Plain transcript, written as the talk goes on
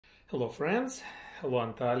Hello friends, hello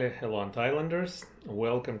Antalya, hello Antalyanders.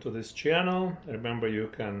 Welcome to this channel. Remember, you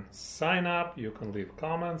can sign up, you can leave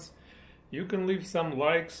comments, you can leave some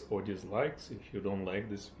likes or dislikes if you don't like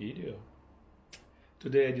this video.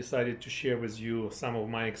 Today I decided to share with you some of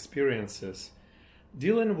my experiences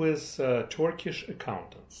dealing with Turkish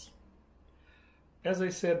accountants. As I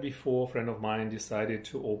said before, a friend of mine decided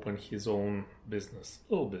to open his own business,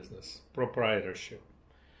 little business, proprietorship.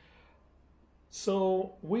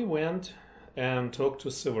 So we went and talked to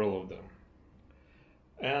several of them.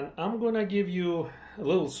 And I'm going to give you a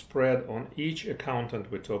little spread on each accountant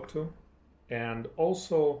we talked to and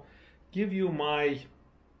also give you my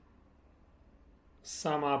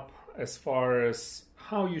sum up as far as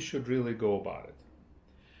how you should really go about it.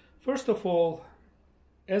 First of all,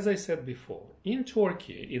 as I said before, in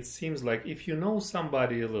Turkey, it seems like if you know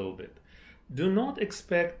somebody a little bit, do not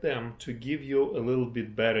expect them to give you a little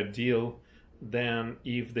bit better deal than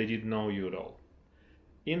if they didn't know you at all.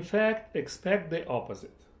 In fact, expect the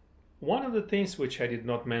opposite. One of the things which I did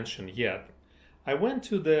not mention yet, I went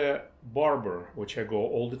to the barber, which I go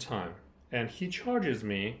all the time, and he charges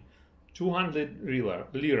me 200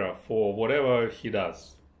 lira for whatever he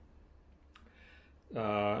does.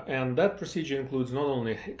 And that procedure includes not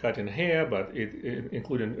only cutting hair, but it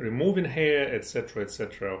including removing hair, etc.,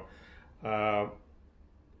 etc.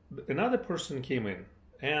 Another person came in,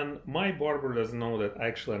 and my barber doesn't know that I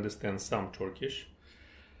actually understand some Turkish.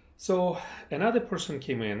 So another person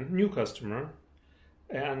came in, new customer,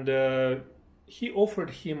 and he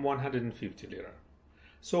offered him 150 lira.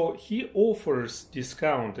 So he offers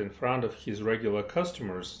discount in front of his regular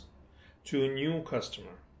customers to a new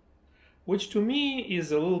customer, which to me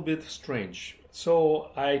is a little bit strange.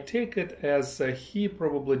 So I take it as he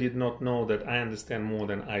probably did not know that I understand more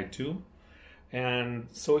than I do. And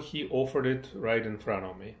so he offered it right in front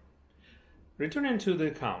of me. Returning to the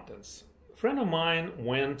accountants, a friend of mine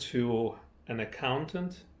went to an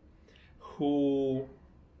accountant who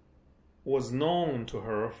was known to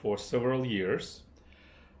her for several years.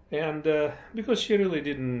 And because she really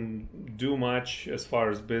didn't do much as far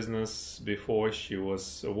as business before she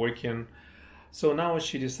was working, so now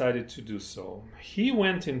she decided to do so. He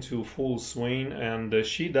went into full swing, and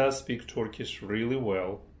she does speak Turkish really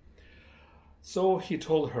well. So he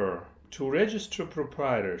told her to register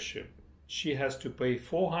proprietorship, she has to pay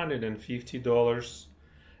 $450,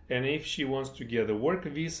 and if she wants to get a work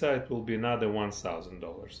visa, it will be another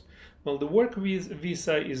 $1,000. Well, the work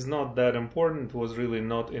visa is not that important, it was really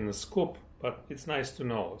not in the scope, but it's nice to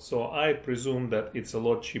know. So I presume that it's a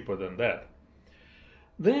lot cheaper than that.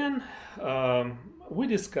 Then we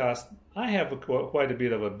discussed, I have quite a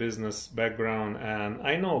bit of a business background, and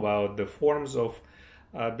I know about the forms of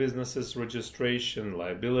businesses registration,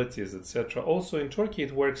 liabilities, etc. Also in Turkey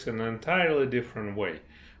it works in an entirely different way.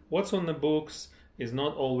 What's on the books is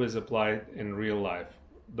not always applied in real life.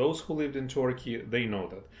 Those who lived in Turkey, they know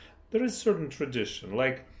that. There is certain tradition,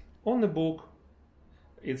 like on the book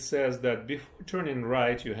it says that before turning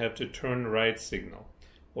right you have to turn right signal,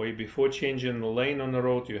 or before changing the lane on the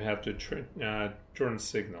road you have to turn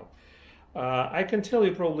signal. I can tell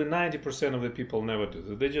you probably 90% of the people never do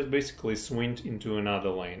that. They just basically swing into another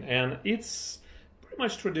lane. And it's pretty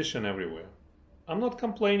much tradition everywhere. I'm not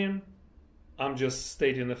complaining. I'm just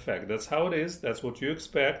stating the fact. That's how it is. That's what you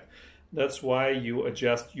expect. That's why you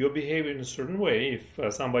adjust your behavior in a certain way.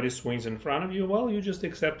 If somebody swings in front of you, well, you just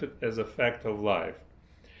accept it as a fact of life.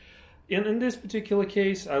 In this particular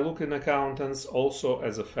case, I look at accountants also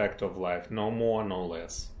as a fact of life. No more, no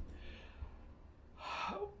less.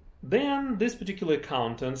 Then this particular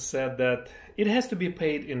accountant said that it has to be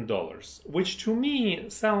paid in dollars, which to me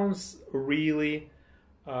sounds really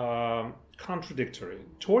contradictory.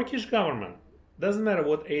 Turkish government, doesn't matter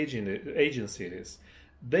what agency it is,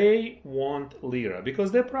 they want lira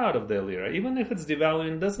because they're proud of their lira. Even if it's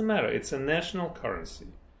devaluing, doesn't matter. It's a national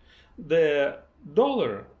currency. The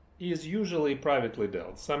dollar is usually privately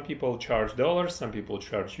dealt. Some people charge dollars, some people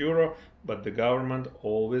charge euro, but the government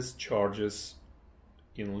always charges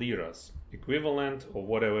in liras, equivalent or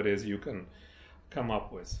whatever it is you can come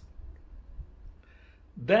up with.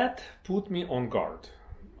 That put me on guard.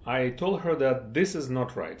 I told her that this is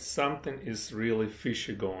not right. Something is really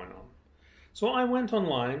fishy going on. So I went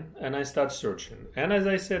online and I started searching. And as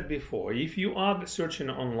I said before, if you are searching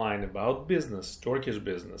online about business, Turkish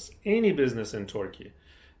business, any business in Turkey,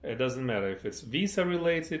 it doesn't matter if it's visa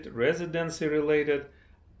related, residency related,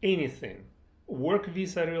 anything, work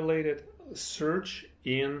visa related, search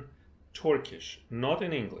in Turkish, not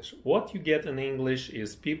in English. What you get in English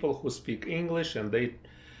is people who speak English and they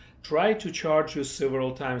try to charge you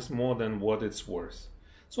several times more than what it's worth.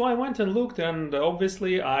 So I went and looked, and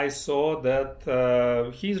obviously I saw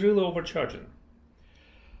that he's really overcharging.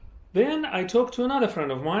 Then I talked to another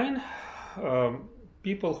friend of mine,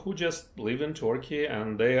 people who just live in Turkey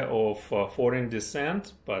and they are of foreign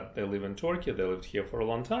descent, but they live in Turkey, they lived here for a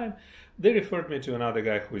long time. They referred me to another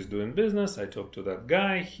guy who is doing business. I talked to that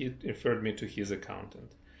guy, he referred me to his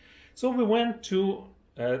accountant. So we went to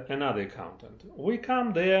another accountant. We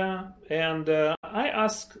come there and I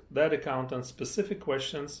ask that accountant specific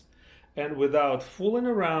questions, and without fooling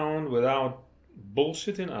around, without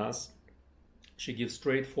bullshitting us, she gives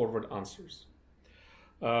straightforward answers.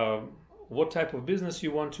 What type of business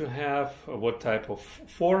you want to have, what type of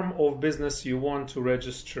form of business you want to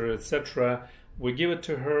register, etc. We give it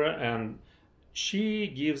to her and she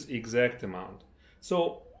gives exact amount.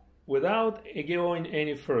 So without going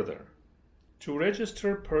any further, to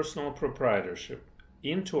register personal proprietorship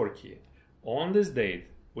in Turkey on this date,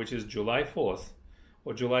 which is July 4th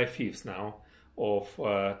or July 5th now of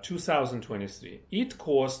 2023, it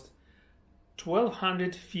cost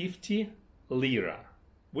 1,250 lira.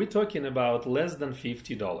 We're talking about less than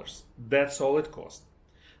 $50. That's all it cost.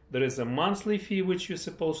 There is a monthly fee which you're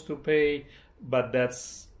supposed to pay, but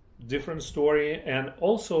that's different story. And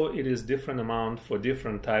also it is different amount for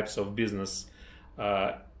different types of business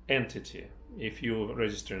entity. If you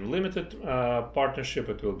register in limited partnership,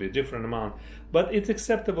 it will be a different amount, but it's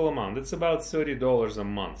acceptable amount. It's about $30 a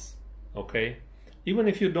month, okay? Even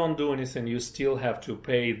if you don't do anything, you still have to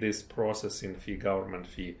pay this processing fee, government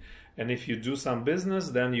fee. And if you do some business,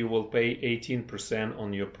 then you will pay 18%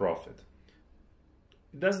 on your profit.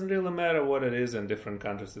 It doesn't really matter what it is in different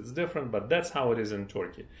countries, it's different, but that's how it is in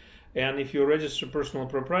Turkey. And if you register personal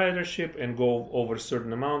proprietorship and go over a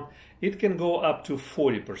certain amount, it can go up to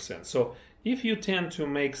 40%. So if you tend to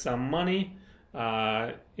make some money, in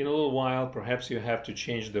a little while, perhaps you have to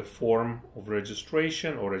change the form of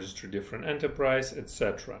registration or register different enterprise,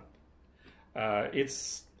 etc.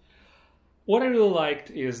 What I really liked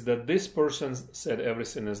is that this person said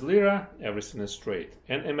everything is lira, everything is straight.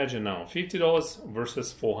 And imagine now, $50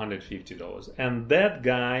 versus $450. And that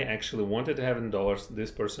guy actually wanted to have in dollars, this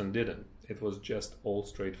person didn't. It was just all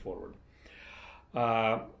straightforward.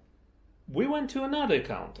 We went to another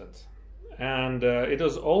accountant. And it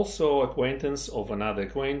was also acquaintance of another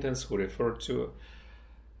acquaintance who referred to.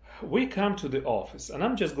 We come to the office, and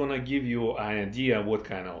I'm just gonna give you an idea what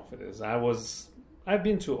kind of office it is. I've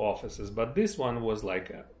been to offices, but this one was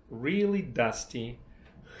like a really dusty,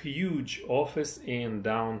 huge office in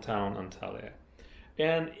downtown Antalya.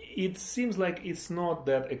 And it seems like it's not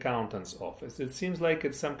that accountant's office. It seems like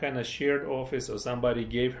it's some kind of shared office, or somebody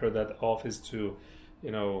gave her that office to,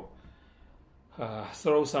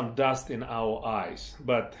 throw some dust in our eyes,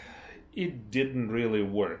 but it didn't really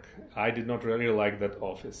work. I did not really like that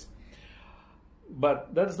office.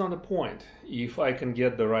 But that's not the point. If I can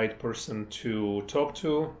get the right person to talk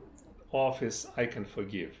to office, I can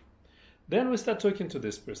forgive. Then we start talking to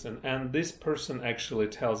this person, and this person actually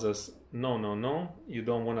tells us, no, you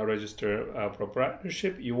don't want to register a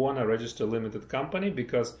proprietorship, you want to register a limited company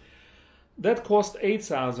because that cost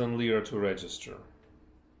 8,000 lira to register.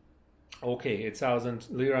 Okay, 8,000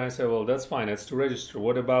 lira. I said, well, that's fine, it's to register.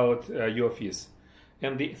 What about your fees?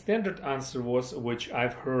 And the standard answer was, which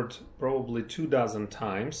I've heard probably 24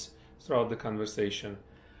 times throughout the conversation,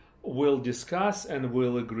 we'll discuss and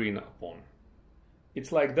we'll agree upon.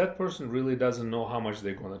 It's like that person really doesn't know how much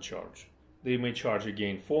they're going to charge. They may charge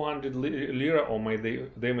again 400 lira, or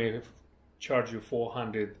they may charge you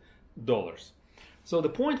 $400. So the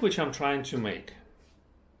point which I'm trying to make,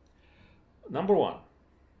 number one,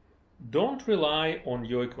 don't rely on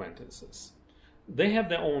your acquaintances. They have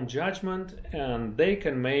their own judgment and they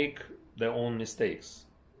can make their own mistakes.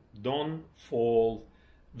 Don't fall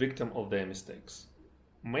victim of their mistakes.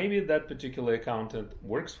 Maybe that particular accountant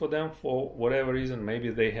works for them for whatever reason. Maybe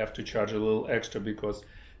they have to charge a little extra because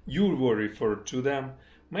you were referred to them.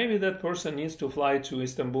 Maybe that person needs to fly to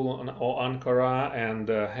Istanbul or Ankara and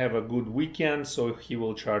have a good weekend, so he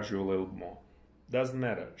will charge you a little more. Doesn't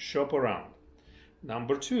matter. Shop around.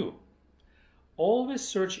 Number two, always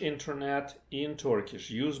search internet in Turkish.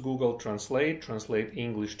 Use Google Translate, translate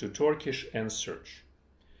English to Turkish and search.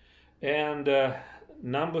 And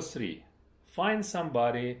number three, find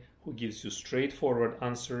somebody who gives you straightforward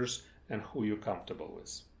answers and who you're comfortable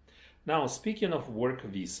with. Now, speaking of work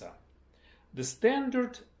visa, the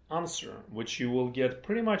standard answer, which you will get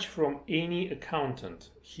pretty much from any accountant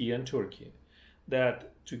here in Turkey, that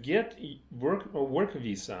to get work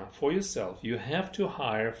visa for yourself, you have to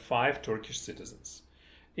hire 5 Turkish citizens.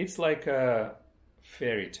 It's like a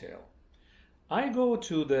fairy tale. I go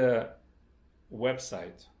to the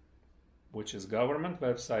website which is government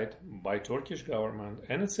website by Turkish government,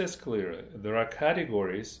 and it says clearly there are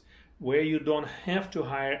categories where you don't have to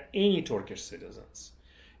hire any Turkish citizens.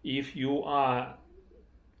 If you are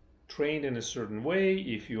trained in a certain way,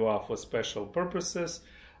 if you are for special purposes,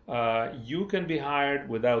 you can be hired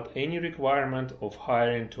without any requirement of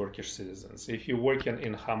hiring Turkish citizens. If you work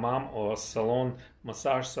in hammam or salon,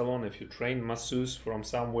 massage salon, if you train masseuse from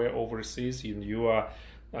somewhere overseas and you are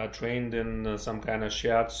trained in some kind of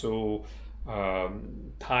shiatsu,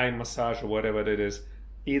 Thai massage or whatever it is,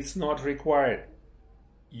 it's not required.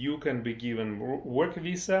 You can be given work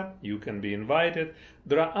visa, you can be invited.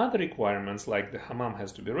 There are other requirements, like the hammam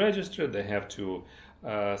has to be registered, they have to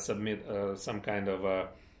submit some kind of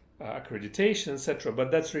accreditation, etc.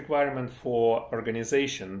 But that's requirement for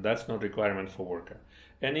organization, that's not requirement for worker.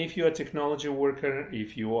 And if you're a technology worker,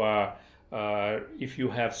 if you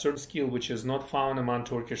have certain skill which is not found among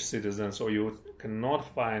Turkish citizens, or you cannot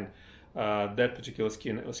find that particular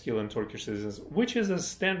skill in Turkish citizens, which is a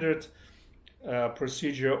standard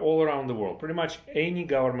procedure all around the world. Pretty much any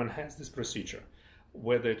government has this procedure.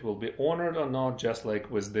 Whether it will be honored or not, just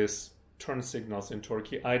like with this turn signals in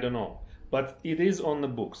Turkey, I don't know. But it is on the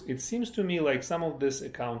books. It seems to me like some of these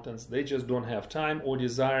accountants, they just don't have time or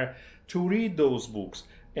desire to read those books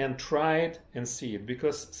and try it and see it.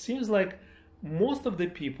 Because it seems like most of the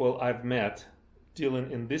people I've met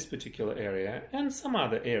dealing in this particular area and some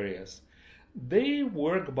other areas, they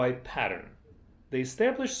work by pattern. They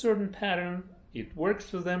establish certain pattern, it works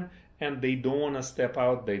for them, and they don't want to step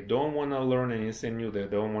out, they don't want to learn anything new, they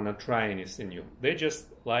don't want to try anything new. They just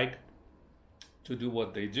like to do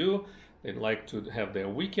what they do. They like to have their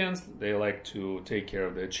weekends, they like to take care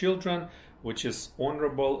of their children, which is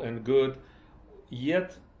honorable and good.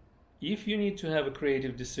 Yet, if you need to have a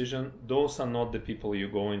creative decision, those are not the people you're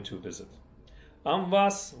going to visit. I'm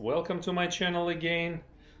Vas, welcome to my channel again.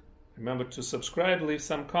 Remember to subscribe, leave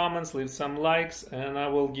some comments, leave some likes, and I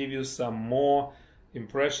will give you some more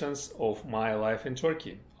impressions of my life in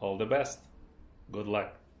Turkey. All the best. Good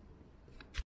luck.